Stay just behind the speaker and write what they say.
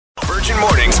Virgin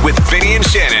Mornings with Vinny and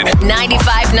Shannon.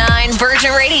 95.9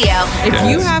 Virgin Radio.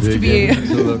 If you have to be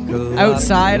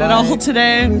outside at all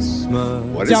today,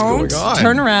 What is don't going on?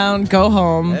 turn around, go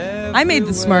home. I made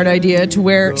the smart idea to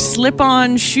wear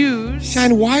slip-on shoes.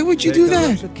 Shane, why would you do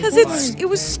that? Because it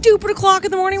was stupid o'clock in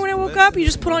the morning when I woke up. You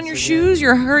just put on your shoes,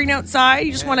 you're hurrying outside,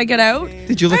 you just want to get out.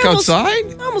 Did you look outside?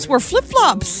 I almost wore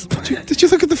flip-flops. Did you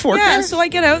look at the forecast? Yeah, so I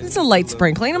get out, it's a light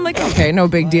sprinkling. I'm like, okay, no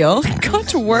big deal. Got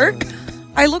to work.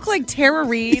 I look like Tara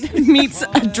Reid meets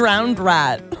a drowned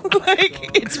rat. Like,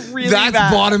 it's really That's bad.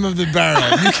 bottom of the barrel.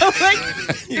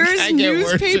 Like, there's can't get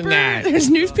worse than newspaper. that. There's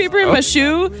newspaper in my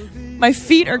shoe. My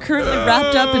feet are currently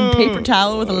wrapped up in paper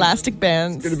towel with elastic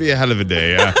bands. It's gonna be a hell of a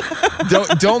day. Yeah.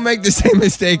 don't make the same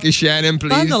mistake as Shannon, please.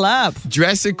 Bundle up.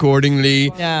 Dress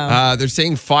accordingly. Yeah. They're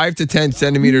saying 5 to 10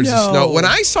 centimeters of No. snow. When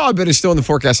I saw a bit of snow in the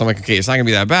forecast, I'm like, okay, it's not gonna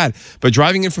be that bad. But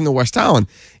driving in from the West Island,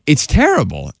 it's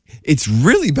terrible. It's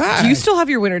really bad. Do you still have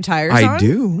your winter tires I on?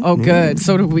 do. Oh, good.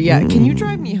 So do we. Yeah. Can you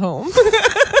drive me home?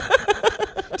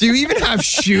 Do you even have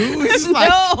shoes? Like,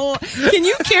 No. Can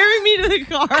you carry me to the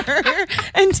car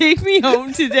and take me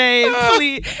home today,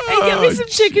 please? And get me some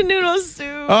chicken noodle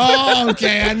soup. oh,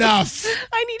 okay, enough.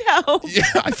 I need help. Yeah,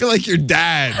 I feel like your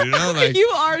dad, you know, like You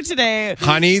are today.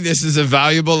 honey, this is a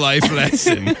valuable life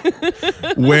lesson.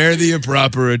 Wear the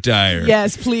proper attire.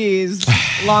 Yes, please.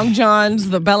 Long johns,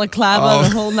 the balaclava,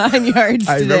 the whole 9 yards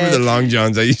I today. remember the long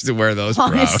johns. I used to wear those.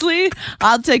 proud. Honestly,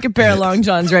 I'll take a pair of long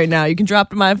johns right now. You can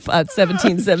drop them off at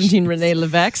 1717 Renee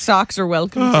Levesque. Socks are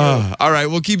welcome too. All right,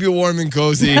 we'll keep you warm and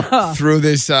cozy through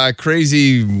this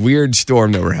crazy, weird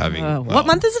storm that we're having. What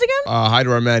month is it again? Hi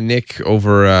to our man Nick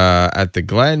over at the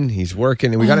Glen. He's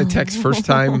working, and we got a text first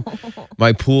time.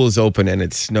 My pool is open and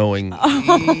it's snowing. Oh,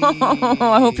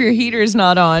 I hope your heater's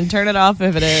not on. Turn it off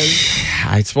if it is.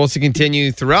 It's supposed to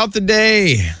continue throughout the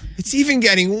day. It's even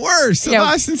getting worse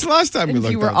since the last time we If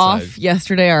looked you were outside. off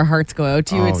yesterday, our hearts go out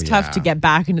to you. Oh, It's tough yeah. to get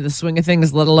back into the swing of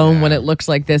things, let alone when it looks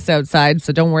like this outside.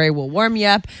 So don't worry, we'll warm you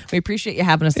up. We appreciate you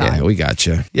having us Yeah, on. we got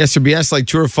you. Yes or BS, like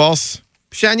true or false?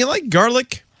 Shan, you like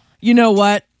garlic? You know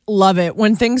what? Love it.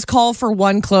 When things call for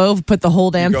one clove, put the whole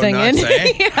damn Go thing nuts, in.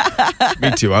 eh?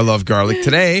 Me too. I love garlic.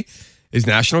 Today is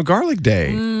National Garlic Day.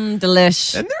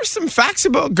 Delish. And there's some facts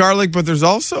about garlic, but there's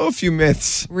also a few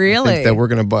myths I Really? think that we're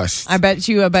going to bust. I bet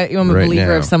you I'm a Right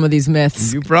believer now. of some of these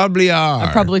myths. You probably are.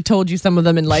 I probably told you some of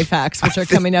them in life hacks, which are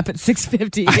coming up at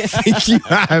 6:50. I think you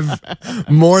have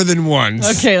more than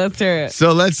once. Okay, let's hear it.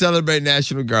 So let's celebrate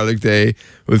National Garlic Day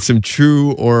with some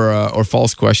true or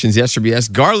false questions. Yes or BS.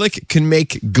 Garlic can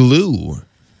make glue.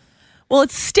 Well,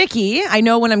 it's sticky. I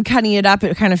know when I'm cutting it up,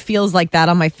 it kind of feels like that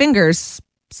on my fingers.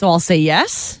 So I'll say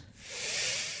yes.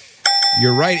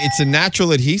 You're right. It's a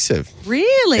natural adhesive.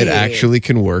 Really? It actually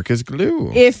can work as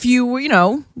glue. If you were,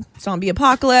 zombie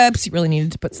apocalypse, you really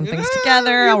needed to put some things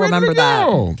together. you're I'll ready remember to that.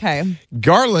 go. Okay.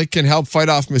 Garlic can help fight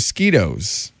off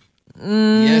mosquitoes.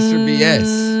 Yes or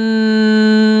BS?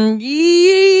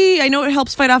 I know it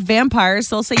helps fight off vampires,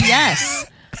 so I'll say yes.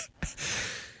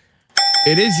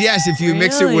 It is yes. If you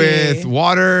mix it Really? with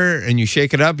water and you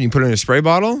shake it up and you put it in a spray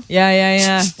bottle.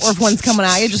 Yeah. Or if one's coming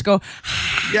at you, just go,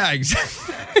 Yeah,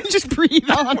 exactly. just breathe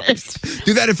on it.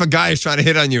 Do that if a guy is trying to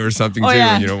hit on you or something too,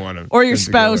 and you don't want him. Or your him to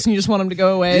go spouse away. and you just want them to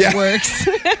go away. Yeah. It works.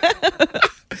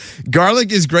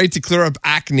 Garlic is great to clear up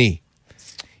acne.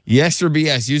 Yes or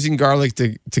BS? Using garlic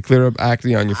to clear up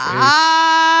acne on your face.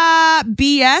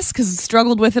 BS, because I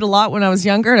struggled with it a lot when I was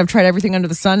younger, and I've tried everything under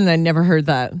the sun, and I never heard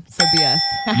that. So BS.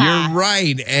 You're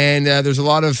right. And there's a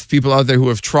lot of people out there who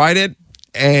have tried it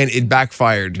and it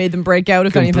backfired. Made them break out,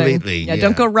 if anything. Completely, yeah.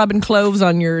 Don't go rubbing cloves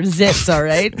on your zits, all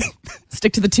right?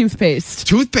 Stick to the toothpaste.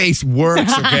 Toothpaste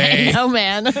works, okay? Oh,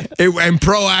 man. And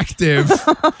proactive.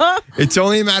 It's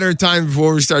only a matter of time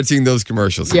before we start seeing those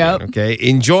commercials again, Yep. okay?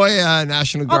 Enjoy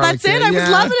National Oh, Garlic that's it? Day. I was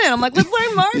loving it. I'm like, let's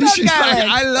learn more about She's like, garlic.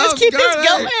 I love Let's keep garlic.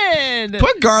 this going.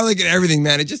 Put garlic in everything,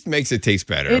 man. It just makes it taste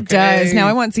better. It okay? does. Now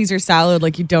I want Caesar salad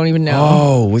like you don't even know.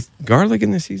 Oh, with garlic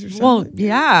in the Caesar salad? Well,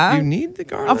 yeah. You need the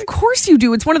garlic? Of course you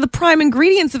do. It's one of the prime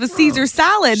ingredients of a Caesar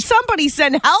salad. Somebody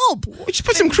send help. We should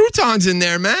put some croutons in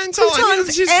there, man. That's all I need.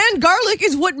 Croutons and garlic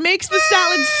is what makes the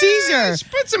salad Caesar. Just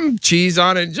put some cheese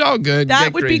on it. It's all good. That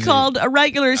Get would crazy. be called a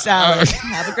regular salad.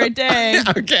 Have a great day.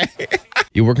 Okay.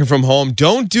 You're working from home.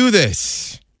 Don't do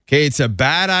this. Okay, it's a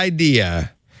bad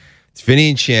idea. It's Vinny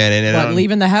and Shannon. And What,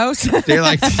 leaving the house? day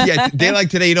like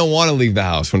today, you don't want to leave the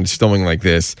house when it's snowing like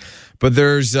this. But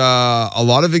there's a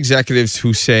lot of executives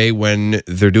who say when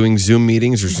they're doing Zoom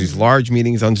meetings, there's these large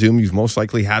meetings on Zoom, you've most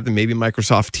likely had them, maybe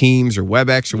Microsoft Teams or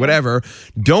WebEx or whatever.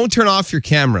 Don't turn off your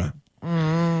camera.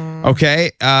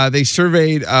 Okay? They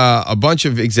surveyed a bunch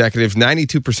of executives.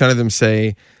 92% of them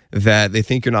say that they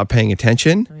think you're not paying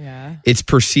attention. Yeah. it's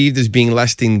perceived as being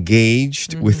less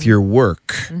engaged with your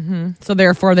work. So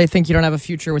therefore, they think you don't have a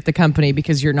future with the company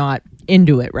because you're not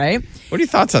into it, right? What are your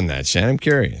thoughts on that, Shannon? I'm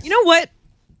curious. You know what?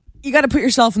 You got to put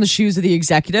yourself in the shoes of the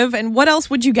executive. And what else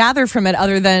would you gather from it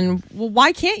other than, well,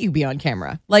 why can't you be on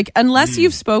camera? Like, unless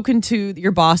you've spoken to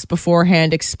your boss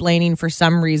beforehand explaining for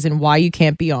some reason why you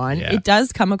can't be on, it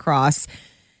does come across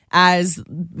as,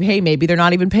 hey, maybe they're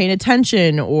not even paying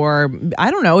attention, or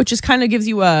I don't know. It just kind of gives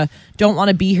you a don't want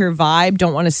to be here vibe,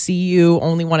 don't want to see you,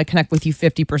 only want to connect with you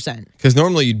 50%. Because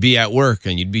normally you'd be at work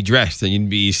and you'd be dressed and you'd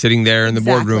be sitting there in the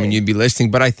boardroom and you'd be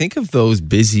listening. But I think of those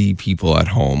busy people at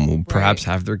home who perhaps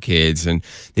have their kids and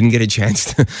didn't get a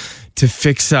chance to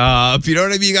fix up. You know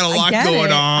what I mean? You got a lot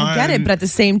going on. I get it. But at the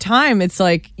same time, it's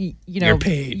like, you know, you're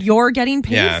paid. You're getting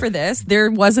paid for this. There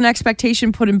was an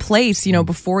expectation put in place, you know,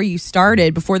 before you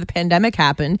started, before the pandemic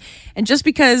happened. And just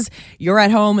because you're at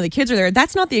home and the kids are there,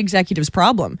 that's not the executive's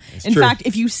problem. In fact,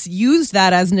 if you used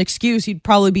that as an excuse, you'd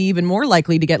probably be even more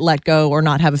likely to get let go or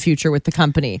not have a future with the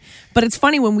company. But it's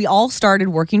funny, when we all started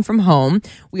working from home,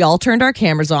 we all turned our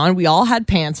cameras on. We all had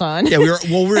pants on. Yeah, we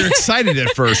were excited at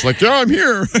first. Like, yeah, I'm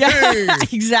here. Hey.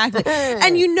 Exactly.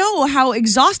 And you know how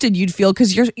exhausted you'd feel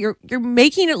because you're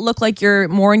making it look like you're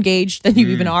more engaged than you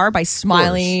even are by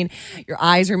smiling. Your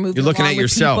eyes are moving. You're looking at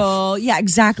yourself. People. Yeah,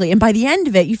 exactly. And by the end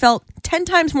of it, you felt 10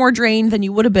 times more drained than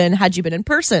you would have been had you been in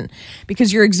person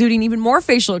because you're exuding even more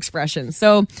facial expressions.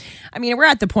 So, I mean, we're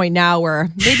at the point now where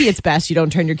maybe it's best you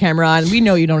don't turn your camera on. We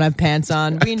know you don't have pants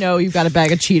on. We know you've got a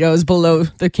bag of Cheetos below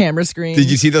the camera screen. Did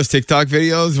you see those TikTok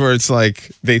videos where it's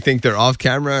like they think they're off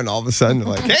camera and all of a sudden they're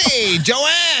like, hey,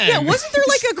 Joanne. Yeah, wasn't there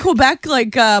like a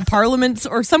Quebec parliament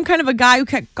or some kind of a guy who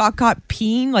got caught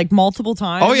peeing like multiple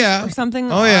times? Oh, yeah. Or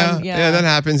something? Oh, yeah. Yeah, that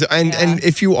happens. And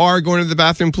if you are going to the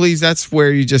bathroom, please, that's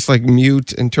where you just like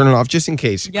mute and turn it off just in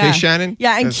case. Yeah. Okay, Shannon?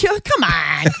 Yeah, and come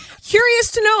on.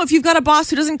 Curious to know if you've got a boss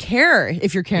who doesn't care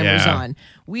if your camera's on.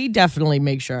 We definitely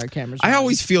make sure our cameras are on. I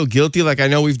always feel guilty. Like, I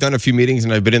know we've done a few meetings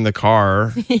and I've been in the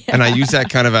car and I use that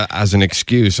kind of as an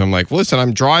excuse. I'm like, listen,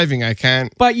 I'm driving. I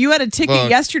can't. But you had a ticket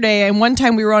yesterday, and one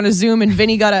time we were on a Zoom and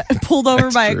Vinny got pulled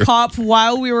over by a cop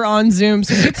while we were on Zoom.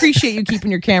 So we appreciate you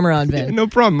keeping your camera on, Vin. Yeah, no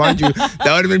problem. Mind you, that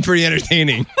would have been pretty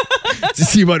entertaining to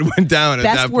see what went down at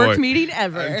that point. Best work meeting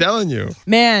ever. I'm telling you.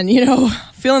 Man, you know,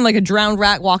 feeling like a drowned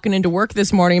rat walking into work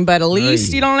this morning, but at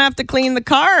least you don't have to clean the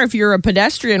car if you're a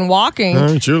pedestrian walking.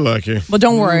 Aren't you lucky? Well,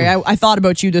 don't worry. I thought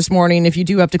about you this morning. If you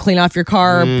do have to clean off your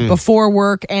car before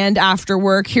work and after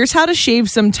work, here's how to shave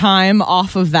some time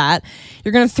off of that.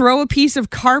 You're going to throw a piece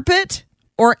of carpet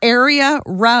or area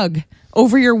rug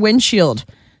over your windshield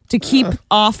to keep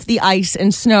off the ice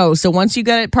and snow. So once you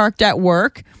get it parked at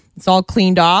work, it's all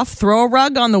cleaned off, throw a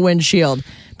rug on the windshield,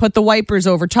 put the wipers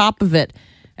over top of it,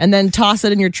 and then toss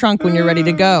it in your trunk when you're ready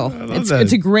to go.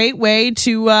 It's a great way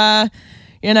to,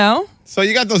 So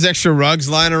you got those extra rugs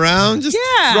lying around? Just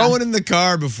throw it in the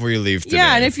car before you leave today.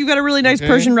 Yeah, and if you've got a really nice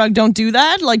Persian rug, don't do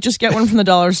that. Like, just get one from the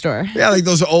dollar store. Yeah, like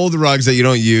those old rugs that you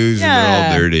don't use and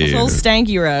they're all dirty. Those old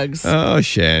stanky rugs. Oh,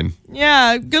 Shan.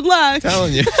 Yeah, good luck.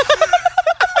 Telling you.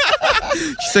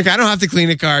 She's like, I don't have to clean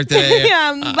a car today.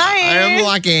 Yeah, bye. I am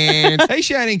lucky. Hey,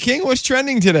 Shannon King, what's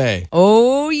trending today?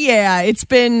 Oh, yeah. It's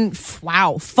been,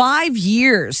 5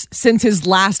 years since his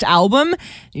last album.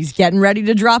 He's getting ready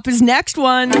to drop his next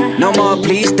one. No more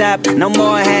please stop. No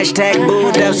more hashtag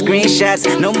booed up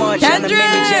screenshots. No more Kendrick,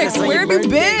 where have you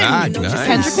been? Nice.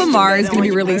 Kendrick Lamar is going to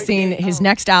be releasing his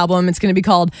next album. It's going to be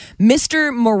called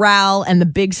Mr. Morale and the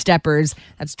Big Steppers.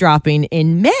 That's dropping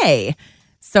in May.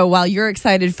 So while you're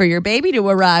excited for your baby to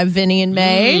arrive, Vinny, in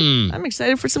May, I'm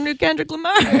excited for some new Kendrick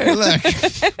Lamar. Hey, look.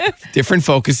 Different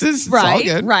focuses. It's all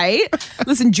good. Right.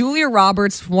 Listen, Julia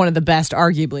Roberts, one of the best,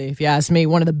 arguably, if you ask me,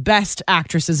 one of the best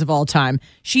actresses of all time.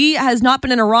 She has not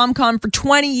been in a rom-com for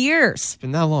 20 years.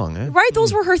 Been that long, eh? Right?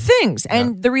 Those were her things.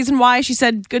 And the reason why she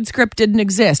said good script didn't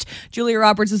exist. Julia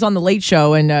Roberts is on The Late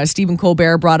Show, and Stephen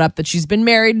Colbert brought up that she's been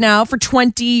married now for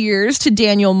 20 years to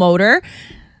Daniel Moder.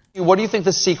 What do you think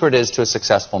the secret is to a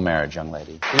successful marriage, young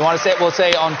lady? You want to say it? We'll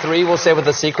say on three. We'll say what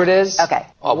the secret is. Okay.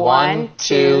 1,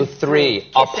 2, 3.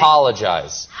 Kissing.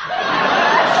 Apologize.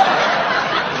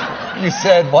 You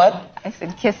said what? I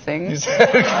said kissing. You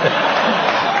said.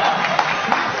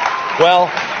 Well,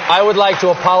 I would like to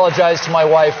apologize to my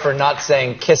wife for not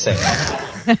saying kissing.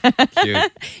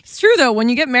 Cute. It's true though. When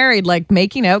you get married, like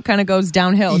making out kind of goes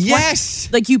downhill. It's Yes.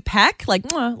 like you peck,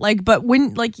 but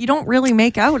when you don't really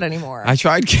make out anymore. I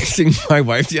tried kissing my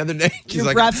wife the other day. She's Your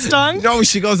like, breath stung? No,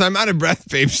 she goes, I'm out of breath,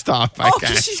 babe. Stop. I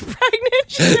can't. She's pregnant.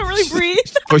 She doesn't really breathe.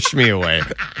 Push me away.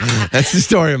 That's the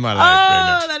story of my life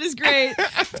right Oh, that is great.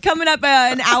 Coming up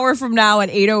an hour from now at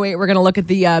 8:08, we're going to look at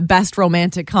the best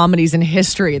romantic comedies in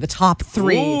history, the top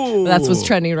 3. Ooh. That's what's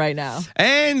trending right now. now.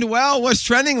 And, well, what's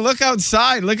trending? Look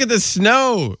outside. Look at the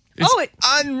snow. It's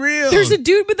unreal. There's a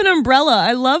dude with an umbrella.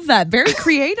 I love that. Very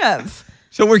creative.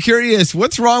 So we're curious,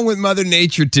 what's wrong with Mother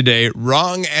Nature today?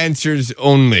 Wrong answers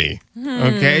only.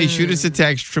 Okay, shoot us a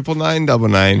text,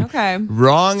 99999. Okay.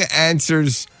 Wrong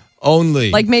answers only.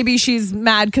 Like maybe she's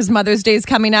mad because Mother's Day is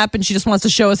coming up and she just wants to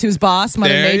show us who's boss,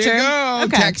 Mother there Nature. you go.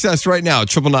 Okay. Text us right now,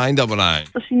 99999.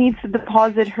 So she needs to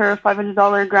deposit her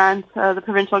 $500 grant, the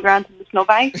provincial grant in the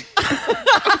snowbank.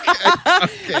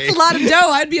 That's a lot of dough.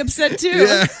 I'd be upset too.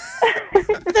 Yeah.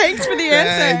 Thanks for the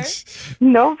answer. Thanks.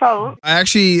 No problem. I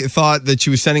actually thought that she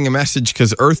was sending a message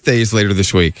because Earth Day is later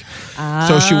this week.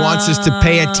 So she wants us to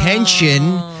pay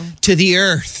attention to the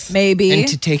earth. Maybe. And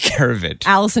to take care of it.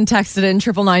 Allison texted in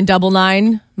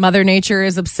 99999. Mother Nature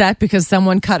is upset because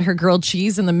someone cut her grilled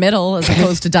cheese in the middle as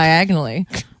opposed to diagonally,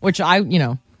 which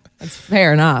that's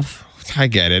fair enough. I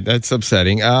get it. That's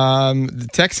upsetting. The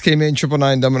text came in,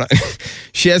 99999.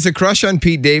 She has a crush on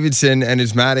Pete Davidson and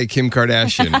is mad at Kim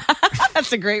Kardashian.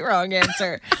 That's a great wrong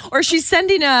answer. Or she's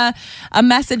sending a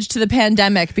message to the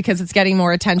pandemic because it's getting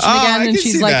more attention again. I And can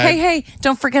she's see like, that. hey,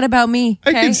 don't forget about me. I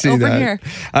Okay? can see Over that. here.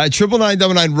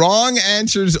 99999. Wrong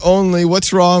answers only.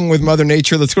 What's wrong with Mother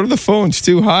Nature? Let's go to the phones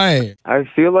too. Hi. I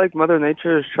feel like Mother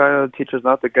Nature is trying to teach us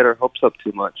not to get our hopes up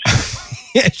too much.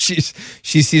 Yeah, she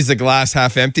sees the glass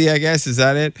half empty, I guess. Is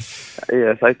that it?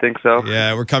 Yes, I think so.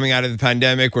 Yeah, we're coming out of the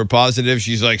pandemic. We're positive.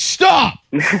 She's like, stop!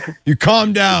 You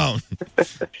calm down.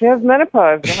 She has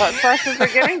menopause. The hot flashes are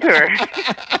getting to her.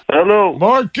 Hello.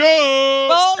 Marco!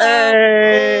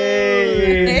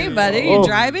 Hey. Hey, buddy. You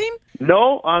driving?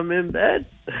 No, I'm in bed.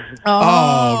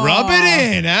 Oh, rub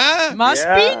it in, huh? Must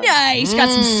Yeah. be nice. Got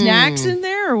some snacks in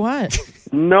there or what?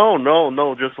 No,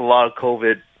 just a lot of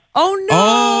COVID. Oh, no.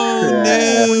 Oh,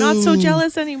 no. Not so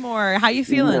jealous anymore. How you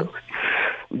feeling?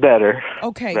 Better.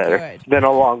 Okay, Better. good. It's been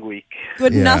a long week.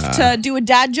 Good Yeah. enough to do a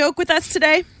dad joke with us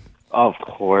today? Of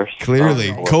course. Clearly.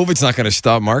 Of course. COVID's not going to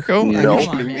stop Marco. No, Come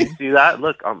on, you man. see that?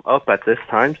 Look, I'm up at this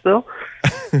time still.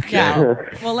 Yeah.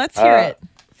 Well, let's hear it.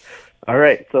 All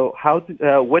right. So,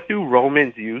 what do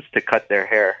Romans use to cut their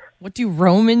hair? What do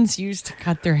Romans use to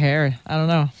cut their hair? I don't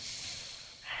know.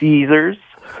 Caesars.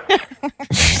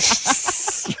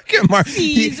 Look at Mark.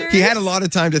 He Caesars? had a lot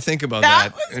of time to think about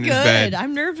That that, was in his bed. good.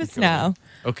 I'm nervous now.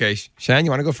 Okay, Shan,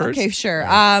 you want to go first? Okay, sure.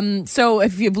 So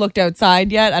if you've looked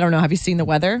outside yet, I don't know. Have you seen the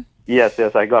weather? Yes,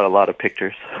 I got a lot of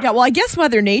pictures. Yeah, well, I guess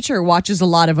Mother Nature watches a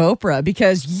lot of Oprah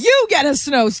because you get a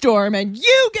snowstorm and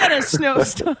you get a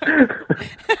snowstorm.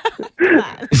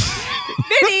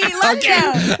 Vinny, let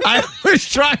go. I was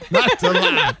trying not to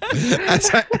laugh.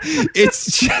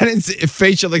 It's Shannon's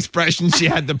facial expression. She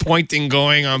had the pointing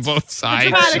going on both sides.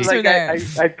 Dramatics She, are there.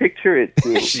 I picture it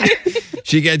too.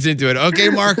 she gets into it. Okay,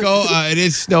 Marco, it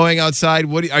is snowing outside.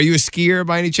 Are you a skier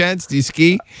by any chance? Do you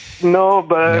ski? No,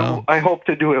 but No. I hope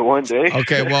to do it one day.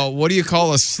 Okay, well, what do you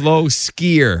call a slow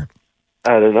skier?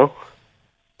 I don't know.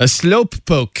 A slope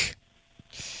poke.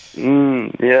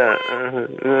 Yeah.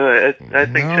 I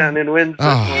think Shannon wins this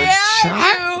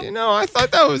one. I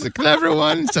thought that was a clever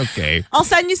one. It's okay. I'll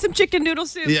send you some chicken noodle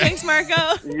soup. Yeah. Thanks, Marco.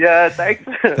 Yeah, thanks.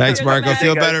 Thanks, Marco.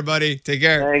 Feel guys. better, buddy. Take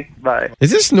care. Thanks. Bye.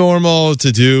 Is this normal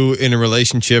to do in a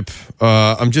relationship?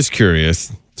 I'm just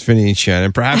curious. It's Vinny and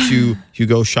Shannon. Perhaps you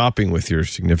go shopping with your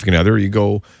significant other, or you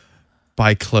go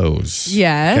buy clothes.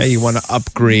 Yes. Okay, you want to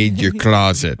upgrade your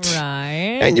closet.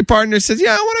 Right. And your partner says,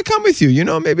 yeah, I want to come with you.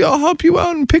 Maybe I'll help you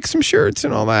out and pick some shirts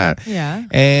and all that. Yeah.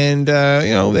 And,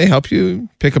 they help you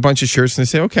pick a bunch of shirts and they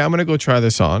say, okay, I'm going to go try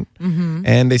this on. Mm-hmm.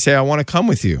 And they say, I want to come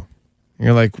with you. And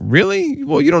you're like, really?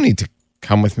 Well, you don't need to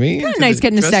come with me. Kinda into nice the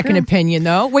getting a dressing second room. opinion,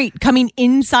 though. Wait, coming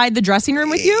inside the dressing room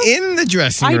with you? In the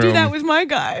dressing room. I do that with my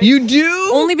guy. You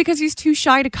do? Only because he's too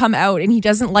shy to come out and he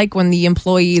doesn't like when the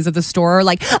employees of the store are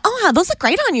like, oh, those look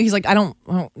great on you. He's like,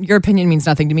 your opinion means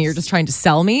nothing to me. You're just trying to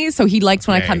sell me. So he likes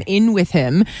when I come in with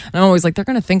him. And I'm always like, they're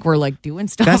going to think we're like doing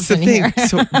stuff That's the in thing. here.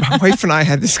 So my wife and I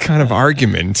had this kind of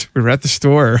argument. We were at the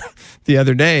store the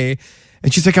other day.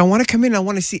 And she's like, I want to come in. I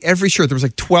want to see every shirt. There was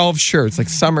like 12 shirts, like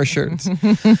summer shirts. I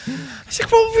was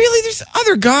like, well, really? There's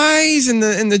other guys in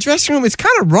the dressing room. It's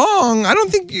kind of wrong. I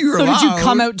don't think you're So allowed. did you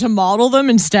come out to model them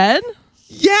instead?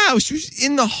 Yeah, she was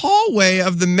in the hallway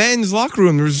of the men's locker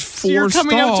room. There was 4 You're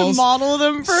coming out to stalls. model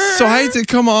them for her? So I had to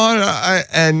come on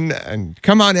and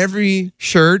come on every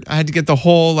shirt. I had to get the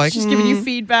whole like. She's giving you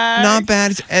feedback. Not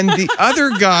bad. And the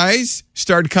other guys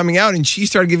started coming out, and she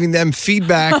started giving them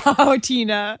feedback Oh,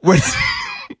 Tina.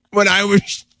 when I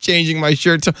was changing my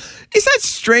shirt. So is that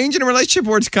strange in a relationship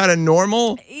where it's kind of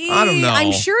normal? I don't know.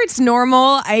 I'm sure it's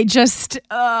normal. I just... It's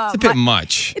a bit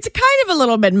much. It's kind of a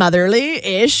little bit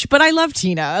motherly-ish, but I love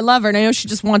Tina. I love her, and I know she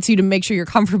just wants you to make sure you're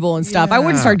comfortable and stuff. I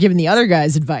wouldn't start giving the other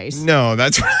guys advice. No,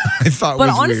 that's what I thought But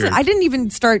was honestly, weird. I didn't even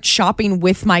start shopping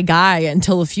with my guy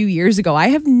until a few years ago. I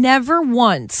have never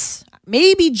once,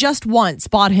 maybe just once,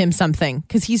 bought him something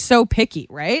because he's so picky,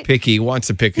 right? Picky, wants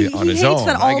to pick it on He his hates own.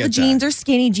 that all the jeans are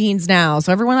skinny jeans now.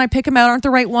 So everyone I pick him out aren't the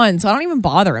right ones. So I don't even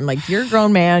bother. I'm like, you're a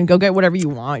grown man. Go get whatever you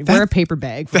want. Wear a paper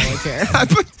bag for all I care.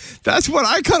 But that's what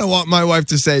I kind of want my wife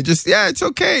to say. Just, it's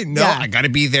okay. No, Yeah. I got to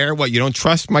be there. What, you don't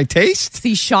trust my taste?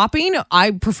 See, shopping,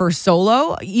 I prefer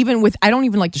solo. I don't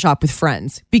even like to shop with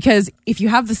friends because if you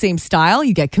have the same style,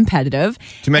 you get competitive.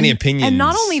 Too many opinions. And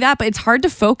not only that, but it's hard to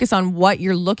focus on what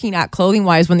you're looking at clothing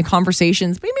wise when the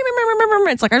conversations.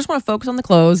 It's like I just want to focus on the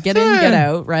clothes, get in, get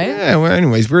out, right? Yeah, well,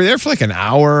 anyways, we were there for like an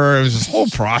hour. It was this whole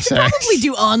process. Probably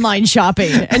do online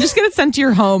shopping and just get it sent to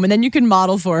your home, and then you can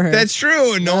model for her. That's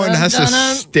true. And no one has to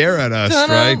stare at us,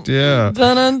 right? Yeah.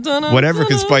 Whatever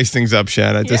can spice things up,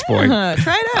 Shan, at this point. Try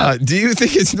it out. Do you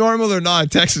think it's normal or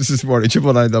not? Text us this morning,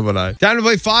 999. Time to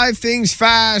play 5 Things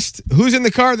Fast. Who's in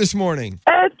the car this morning?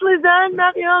 It's Lizanne,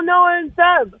 Matthew, Noah, and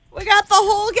Seb. We got the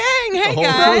whole gang. Hey, whole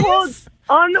guys.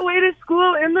 On the way to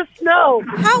school in the snow.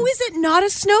 How is it not a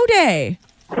snow day?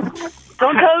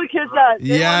 Don't tell the kids that.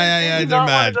 Yeah, They they're don't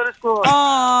mad. want to go to school.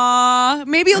 Aw,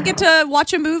 maybe you'll get to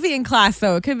watch a movie in class,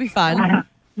 though. It could be fun.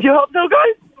 Do you hope so,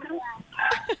 guys?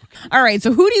 All right,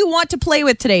 so who do you want to play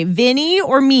with today, Vinny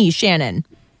or me, Shannon?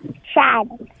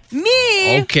 Shannon.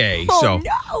 Me? Okay, Oh, so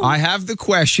no. I have the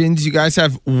questions. You guys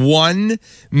have 1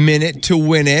 minute to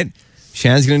win it.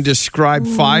 Shannon's going to describe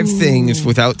 5 things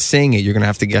without saying it. You're going to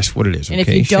have to guess what it is, And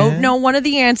okay, if you don't Shan? know one of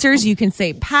the answers, you can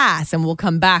say pass, and we'll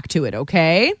come back to it,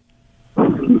 okay?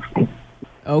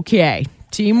 Okay.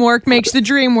 Teamwork makes the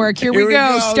dream work. Here we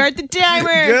go. Start the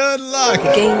timer. Good luck.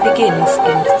 Game begins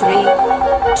in 3,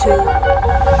 2,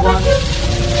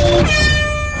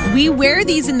 1. We wear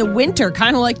these in the winter,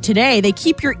 kind of like today. They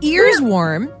keep your ears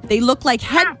warm. They look like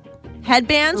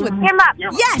headbands with Earmuffs.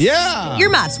 Yes. Yeah.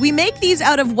 Earmuffs. We make these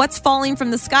out of what's falling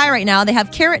from the sky right now. They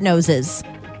have carrot noses.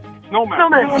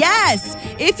 Snowman. Yes.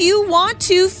 If you want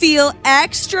to feel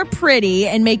extra pretty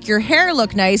and make your hair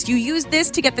look nice, you use this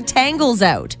to get the tangles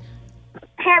out.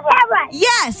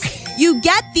 Yes. You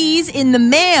get these in the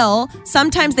mail.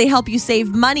 Sometimes they help you save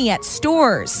money at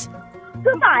stores.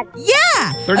 Coupon.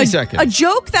 Yeah. 30 seconds. A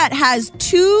joke that has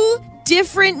 2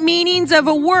 different meanings of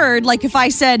a word, like if I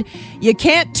said, you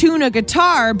can't tune a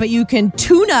guitar, but you can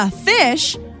tuna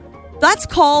fish, that's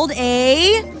called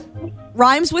a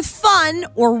rhymes with fun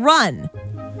or run.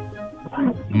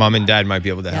 Mom and Dad might be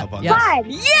able to help on Yeah. that. Fun.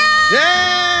 Yeah!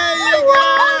 Yeah, you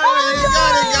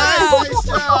got it, guys. Nice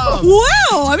job.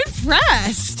 Wow, I'm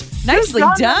impressed. Nicely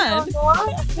done.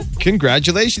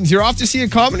 Congratulations. You're off to see a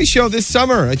comedy show this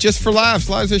summer at Just for Laughs,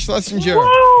 Liza Schlesinger.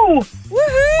 Woo!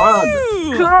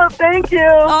 Woohoo! Cool, thank you.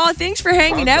 Oh, thanks for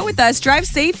hanging out with us. Drive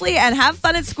safely and have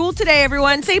fun at school today,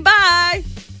 everyone. Say bye.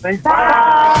 Thanks.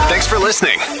 Bye. Thanks for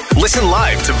listening. Listen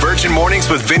live to Virgin Mornings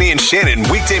with Vinny and Shannon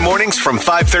weekday mornings from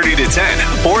 5:30 to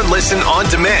 10, or listen on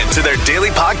demand to their daily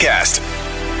podcast.